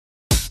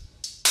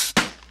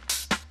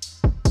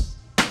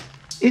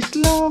It's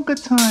lager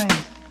time!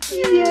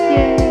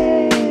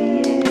 Yay!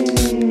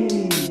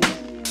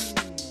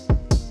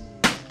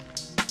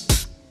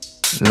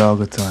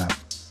 Lager time.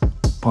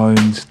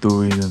 Poems,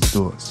 stories and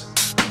thoughts.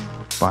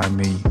 By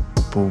me,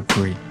 Paul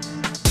Cree.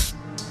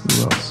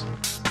 Who else?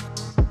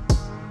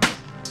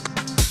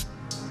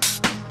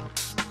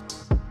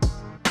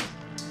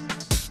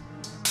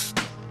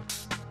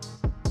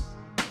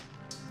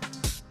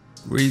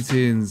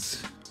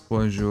 Greetings,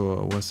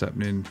 bonjour, what's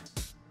happening?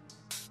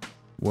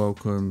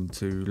 Welcome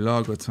to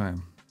Lager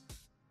Time.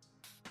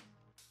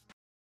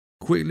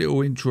 Quick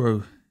little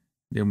intro,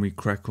 then we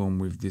crack on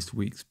with this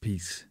week's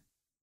piece.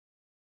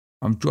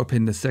 I'm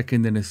dropping the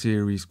second in a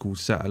series called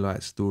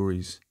Satellite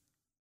Stories.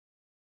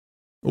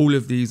 All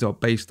of these are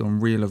based on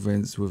real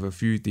events with a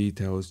few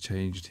details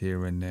changed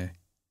here and there.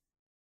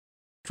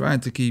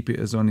 Trying to keep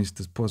it as honest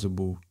as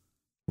possible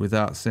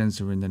without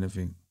censoring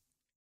anything.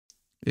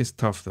 It's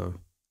tough though,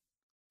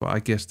 but I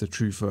guess the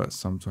truth hurts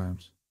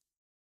sometimes.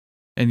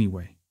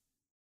 Anyway,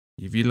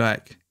 if you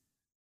like,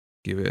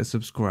 give it a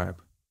subscribe,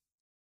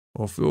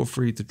 or feel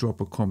free to drop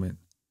a comment.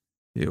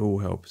 It all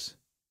helps.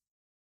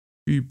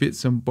 Few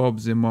bits and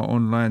bobs in my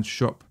online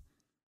shop,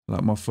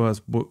 like my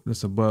first book, The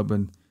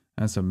Suburban,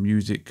 and some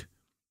music,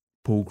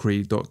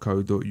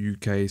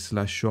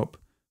 paulcree.co.uk/shop,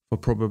 for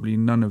probably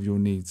none of your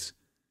needs,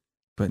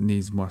 but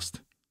needs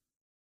must.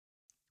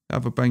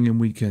 Have a banging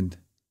weekend.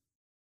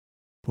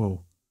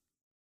 Paul.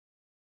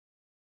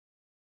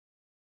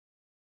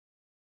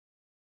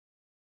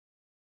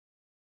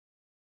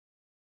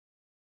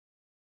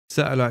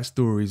 Satellite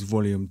Stories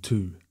Volume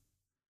 2.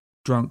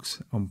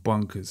 Drunks and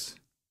Bunkers.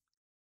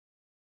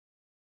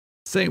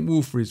 St.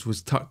 Wilfrid's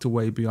was tucked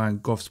away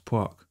behind Goffs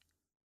Park,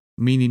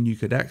 meaning you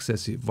could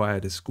access it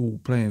via the school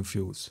playing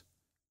fields.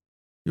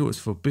 It was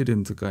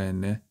forbidden to go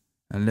in there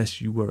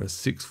unless you were a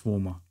sixth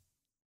former.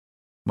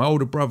 My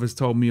older brothers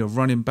told me of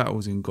running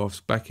battles in Goffs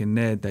back in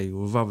their day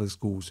with other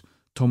schools,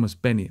 Thomas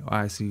Bennett,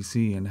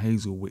 ICC and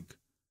Hazelwick.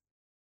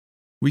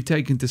 We'd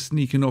taken to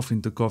sneaking off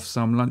into Goffs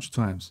some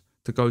lunchtimes,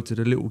 to go to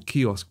the little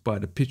kiosk by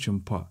the pitch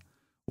and putt,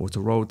 or to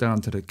roll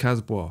down to the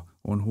Casbah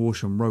on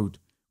Horsham Road,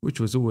 which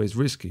was always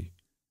risky.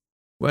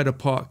 Where the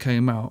park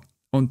came out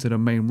onto the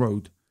main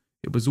road,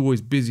 it was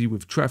always busy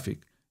with traffic,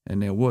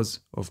 and there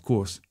was, of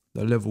course,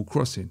 the level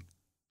crossing.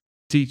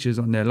 Teachers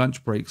on their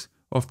lunch breaks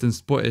often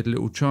spotted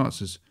little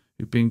chancers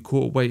who'd been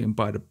caught waiting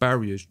by the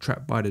barriers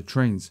trapped by the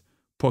trains,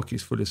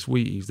 pockets full of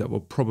sweeties that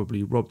were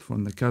probably robbed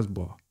from the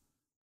Casbah.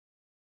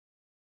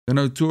 The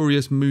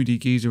notorious moody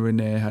geezer in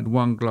there had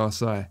one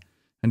glass eye,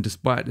 and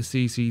despite the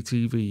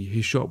CCTV,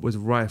 his shop was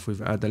rife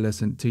with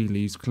adolescent tea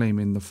leaves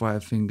claiming the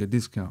 5-finger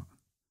discount.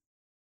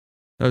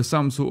 Though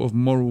some sort of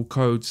moral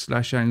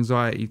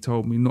code/anxiety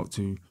told me not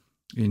to,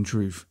 in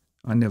truth,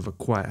 I never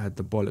quite had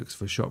the bollocks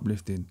for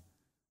shoplifting.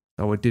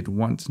 Though I did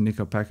once nick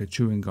a pack of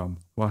chewing gum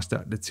whilst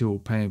at the till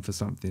paying for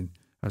something,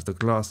 as the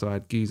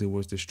glass-eyed geezer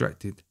was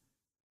distracted.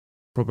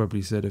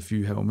 Probably said a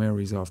few Hail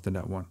Marys after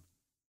that one.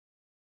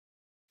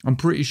 I'm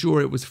pretty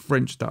sure it was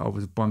French that I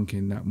was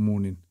bunking that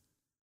morning.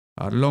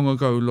 I'd long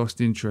ago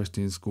lost interest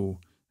in school,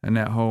 and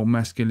that whole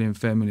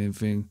masculine-feminine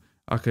thing,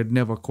 I could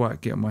never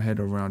quite get my head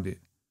around it.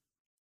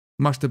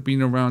 Must have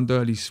been around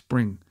early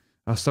spring,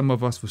 as some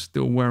of us were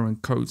still wearing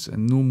coats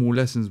and normal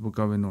lessons were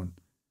going on.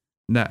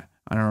 And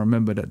I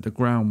remember that the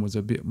ground was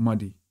a bit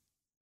muddy.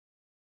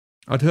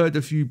 I'd heard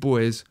a few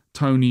boys,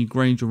 Tony,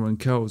 Granger and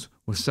Kells,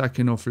 were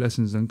sacking off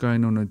lessons and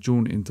going on a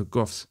jaunt into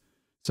Goffs,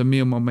 so me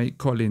and my mate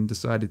Colin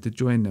decided to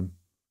join them.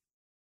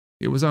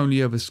 It was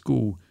only ever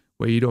school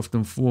where you'd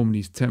often form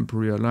these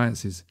temporary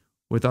alliances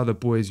with other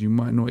boys you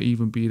might not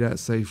even be that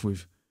safe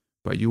with,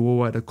 but you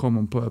all had a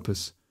common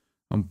purpose,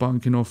 and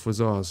bunking off was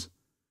ours,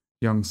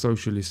 young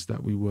socialists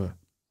that we were.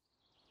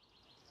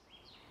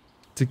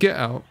 To get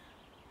out,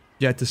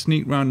 you had to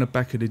sneak round the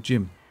back of the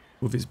gym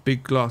with its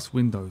big glass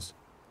windows,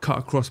 cut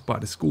across by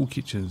the school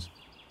kitchens,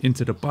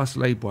 into the bus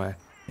lay-by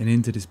and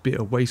into this bit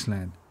of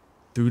wasteland,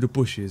 through the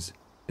bushes,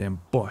 then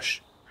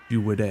bosh,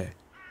 you were there,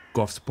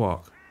 Goffs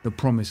Park, the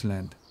promised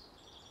land.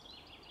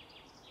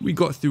 We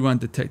got through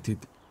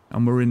undetected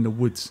and were in the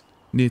woods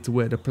near to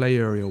where the play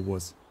area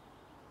was.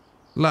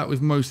 Like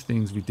with most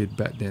things we did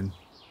back then,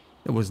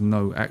 there was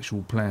no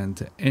actual plan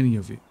to any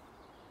of it,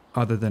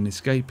 other than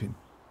escaping,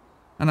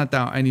 and I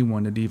doubt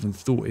anyone had even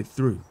thought it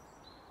through.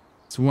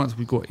 So once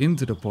we got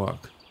into the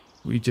park,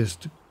 we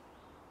just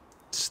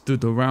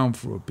stood around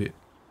for a bit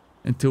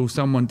until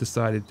someone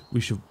decided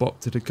we should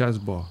bop to the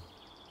Casbah.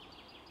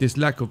 This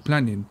lack of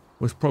planning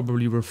was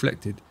probably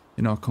reflected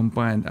in our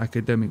combined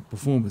academic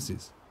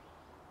performances.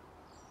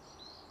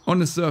 On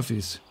the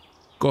surface,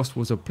 Goss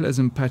was a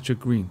pleasant patch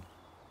of green,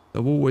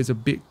 though always a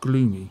bit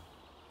gloomy.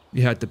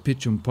 You had the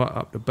pitch and putt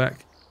up the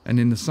back, and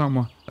in the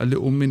summer a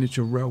little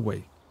miniature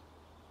railway.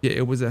 Yet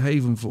it was a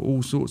haven for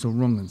all sorts of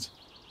wrong-uns,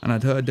 and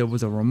I'd heard there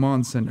was a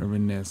remand centre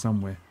in there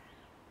somewhere.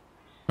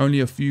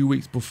 Only a few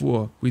weeks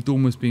before, we'd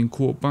almost been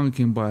caught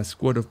bunking by a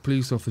squad of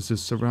police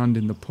officers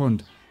surrounding the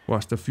pond,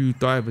 whilst a few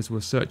divers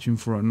were searching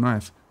for a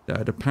knife that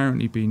had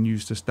apparently been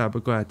used to stab a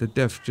guy to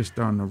death just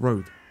down the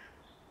road.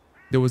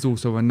 There was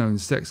also a known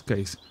sex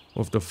case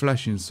of the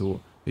flashing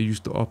sort who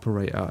used to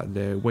operate out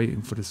there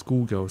waiting for the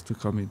schoolgirls to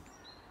come in.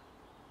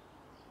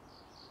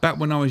 Back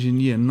when I was in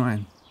year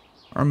 9,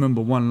 I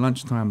remember one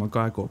lunchtime a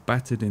guy got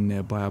battered in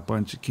there by a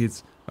bunch of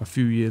kids a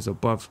few years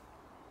above.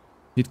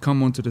 He'd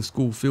come onto the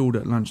school field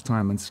at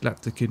lunchtime and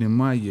slapped a kid in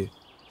my year,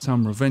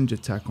 some revenge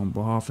attack on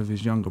behalf of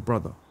his younger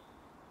brother.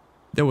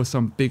 There was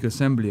some big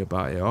assembly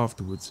about it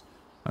afterwards,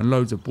 and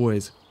loads of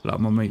boys, like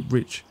my mate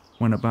Rich,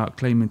 went about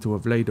claiming to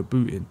have laid a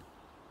boot in.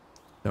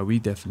 Though he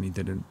definitely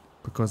didn't,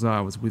 because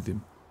I was with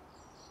him.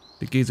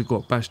 The geezer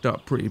got bashed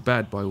up pretty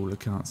bad by all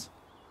accounts.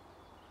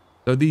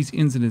 Though these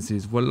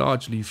incidences were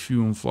largely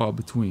few and far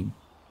between,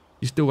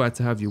 you still had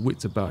to have your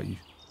wits about you.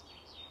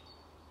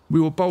 We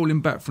were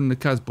bowling back from the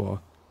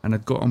Casbah and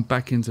had got on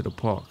back into the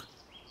park.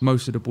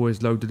 Most of the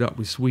boys loaded up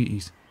with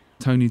sweeties,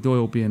 Tony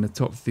Doyle being the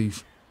top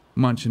thief,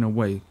 munching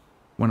away,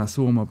 when I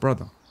saw my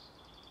brother.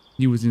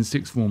 He was in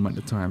sixth form at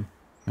the time,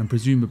 and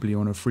presumably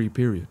on a free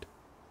period.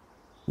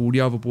 All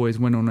the other boys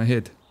went on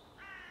ahead.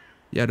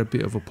 He had a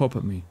bit of a pop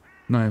at me,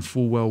 knowing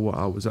full well what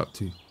I was up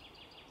to.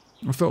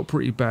 I felt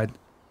pretty bad,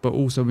 but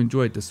also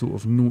enjoyed the sort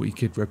of naughty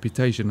kid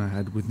reputation I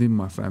had within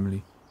my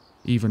family,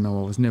 even though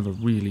I was never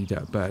really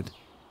that bad.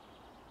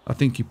 I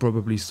think he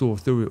probably saw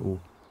through it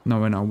all,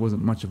 knowing I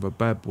wasn't much of a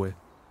bad boy,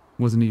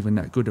 wasn't even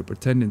that good at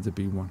pretending to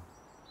be one.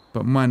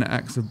 But minor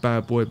acts of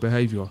bad boy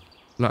behaviour,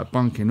 like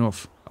bunking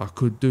off, I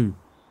could do,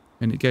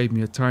 and it gave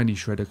me a tiny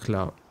shred of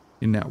clout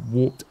in that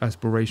warped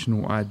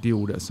aspirational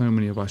ideal that so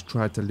many of us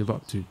tried to live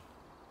up to.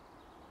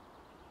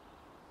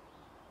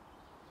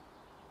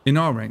 In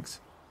our ranks,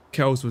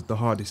 Kells was the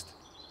hardest.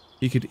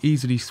 He could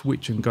easily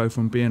switch and go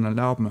from being a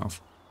loudmouth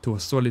to a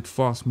solid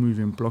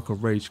fast-moving block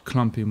of rage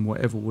clumping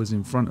whatever was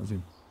in front of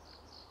him.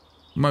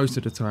 Most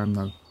of the time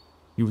though,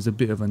 he was a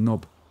bit of a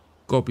knob,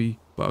 gobby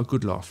but a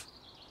good laugh.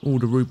 All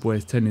the rude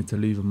boys tended to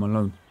leave him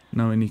alone,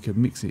 knowing he could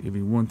mix it if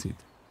he wanted.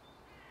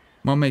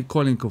 My mate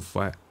Colin could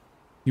fight.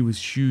 He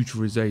was huge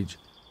for his age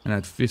and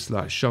had fists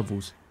like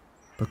shovels.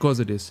 Because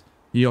of this,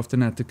 he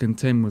often had to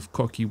contend with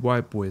cocky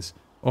white boys,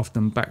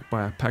 often backed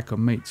by a pack of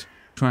mates,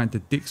 trying to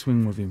dick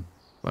swing with him.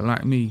 But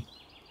like me,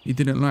 he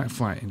didn't like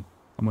fighting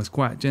and was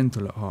quite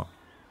gentle at heart.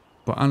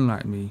 But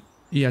unlike me,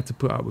 he had to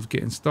put up with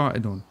getting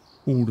started on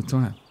all the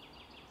time.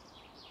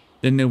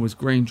 Then there was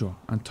Granger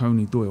and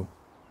Tony Doyle.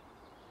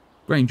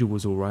 Granger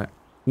was alright,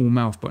 all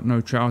mouth but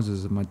no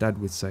trousers as my dad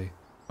would say,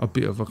 a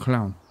bit of a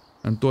clown,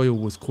 and Doyle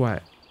was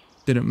quiet,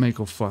 didn't make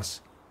a fuss,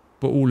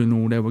 but all in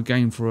all they were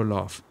game for a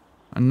laugh,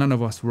 and none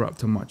of us were up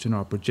to much in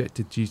our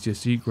projected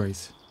GCSE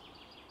grades.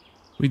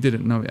 We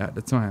didn't know it at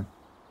the time,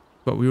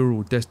 but we were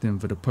all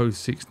destined for the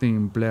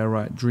post-16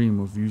 Blairite dream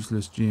of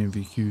useless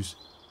GNVQs.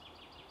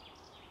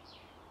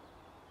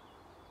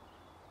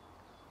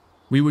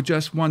 We were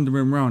just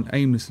wandering round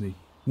aimlessly,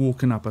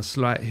 walking up a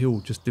slight hill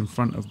just in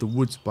front of the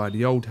woods by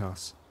the old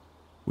house.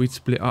 We'd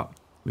split up,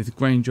 with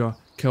Granger,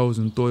 Kells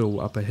and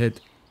Doyle up ahead,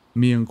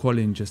 me and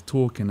Colin just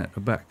talking at the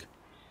back.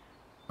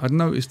 I'd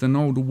noticed an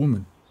older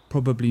woman,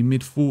 probably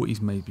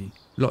mid-40s maybe,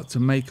 lots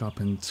of makeup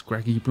and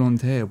scraggy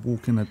blonde hair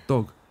walking a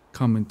dog,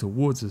 coming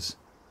towards us.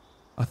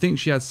 I think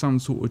she had some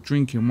sort of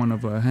drink in one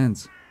of her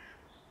hands.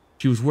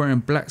 She was wearing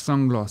black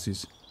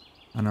sunglasses,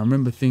 and I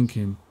remember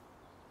thinking,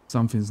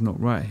 something's not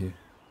right here.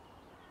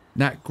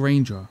 That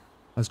Granger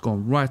has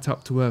gone right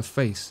up to her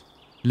face,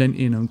 leant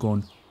in and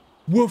gone,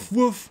 woof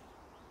woof,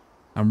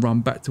 and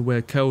run back to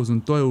where Kells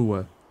and Doyle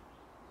were.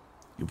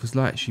 It was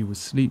like she was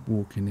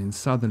sleepwalking and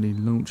suddenly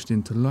launched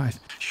into life.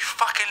 You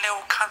fucking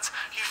little cunt,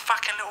 you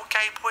fucking little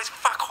gay boys,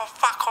 fuck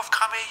off,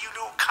 come here you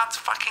little cunt,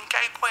 fucking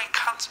gay boy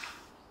cunt.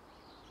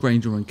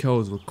 Granger and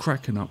Kells were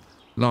cracking up,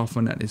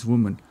 laughing at this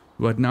woman,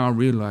 who I'd now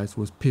realised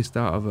was pissed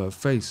out of her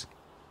face,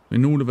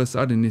 when all of a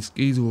sudden this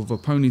geezer with a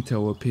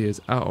ponytail appears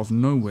out of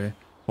nowhere,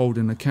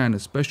 holding a can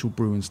of special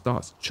brew and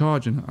starts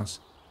charging at us.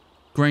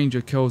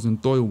 Granger, Kells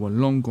and Doyle were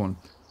long gone,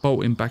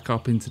 bolting back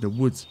up into the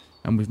woods,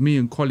 and with me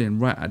and Colin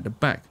right at the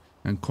back,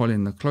 and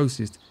Colin the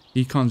closest,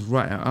 he comes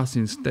right at us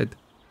instead.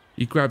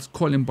 He grabs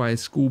Colin by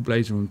his school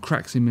blazer and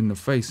cracks him in the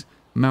face,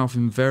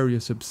 mouthing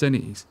various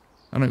obscenities.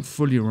 I don't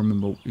fully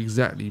remember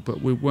exactly,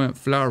 but we weren't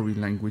flowery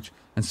language,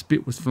 and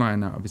spit was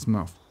flying out of his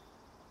mouth.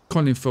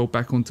 Colin fell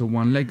back onto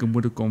one leg and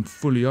would have gone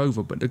fully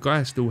over, but the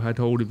guy still had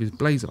hold of his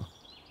blazer.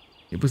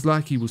 It was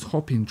like he was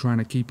hopping, trying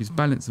to keep his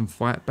balance and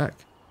fight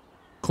back.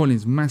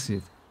 Colin's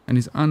massive, and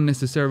his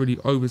unnecessarily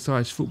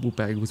oversized football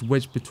bag was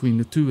wedged between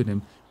the two of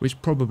them,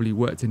 which probably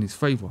worked in his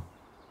favour.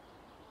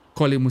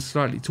 Colin was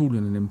slightly taller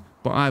than him,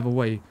 but either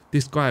way,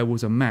 this guy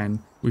was a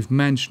man with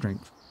man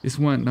strength. This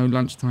weren't no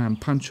lunchtime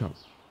punch-up.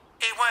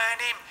 It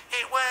weren't him,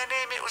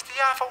 it was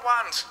the other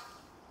ones.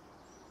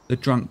 The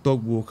drunk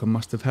dog walker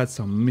must have had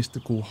some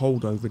mystical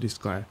hold over this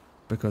guy,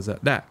 because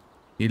at that,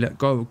 he let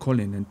go of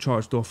Colin and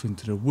charged off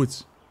into the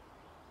woods.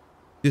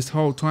 This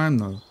whole time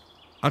though,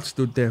 I'd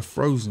stood there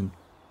frozen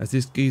as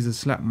this geezer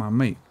slapped my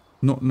mate,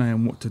 not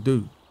knowing what to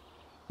do.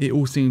 It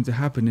all seemed to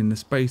happen in the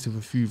space of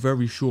a few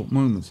very short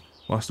moments,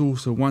 whilst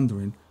also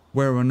wondering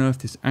where on earth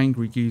this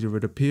angry geezer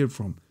had appeared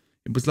from.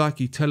 It was like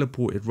he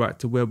teleported right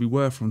to where we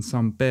were from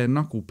some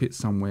bare-knuckle pit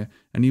somewhere,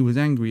 and he was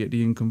angry at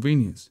the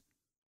inconvenience.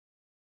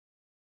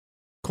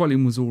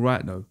 Colin was all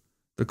right though.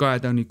 The guy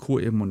had only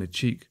caught him on the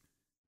cheek,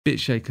 bit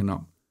shaken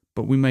up,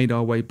 but we made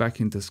our way back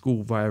into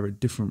school via a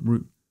different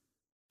route.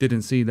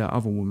 Didn't see that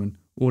other woman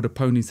or the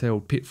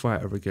ponytailed pit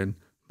fighter again,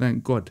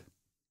 thank God.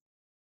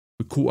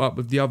 We caught up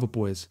with the other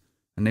boys,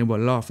 and they were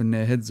laughing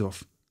their heads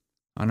off.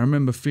 And I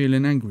remember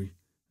feeling angry,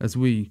 as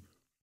we,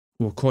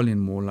 or Colin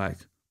more like,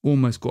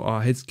 almost got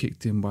our heads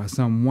kicked in by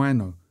some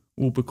wino,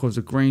 all because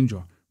of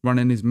Granger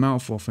running his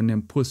mouth off and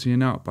then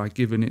pussying out by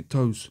giving it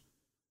toes.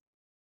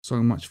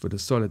 So much for the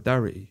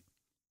solidarity.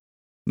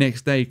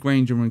 Next day,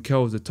 Granger and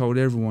Kells had told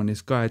everyone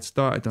this guy had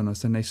started on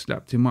us and they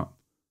slapped him up.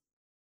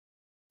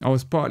 I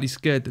was partly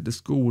scared that the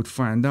school would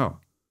find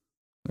out,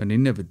 and they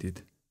never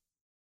did.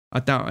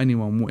 I doubt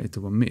anyone wanted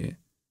to admit it,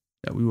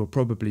 that we were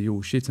probably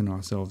all shitting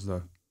ourselves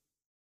though.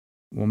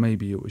 Or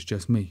maybe it was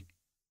just me.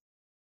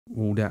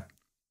 All that,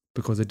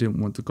 because I didn't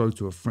want to go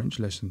to a French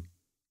lesson.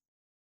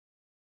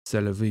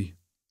 C'est la vie.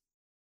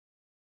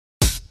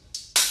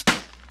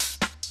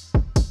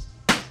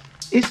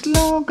 It's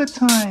longer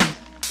time.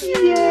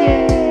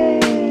 Yay!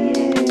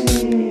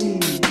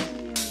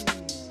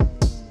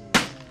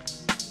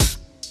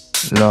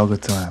 Lager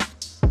Time.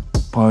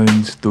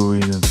 Poems,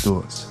 Stories and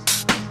Thoughts.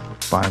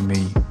 By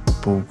me,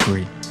 Paul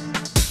Cree.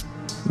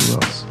 Who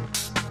else?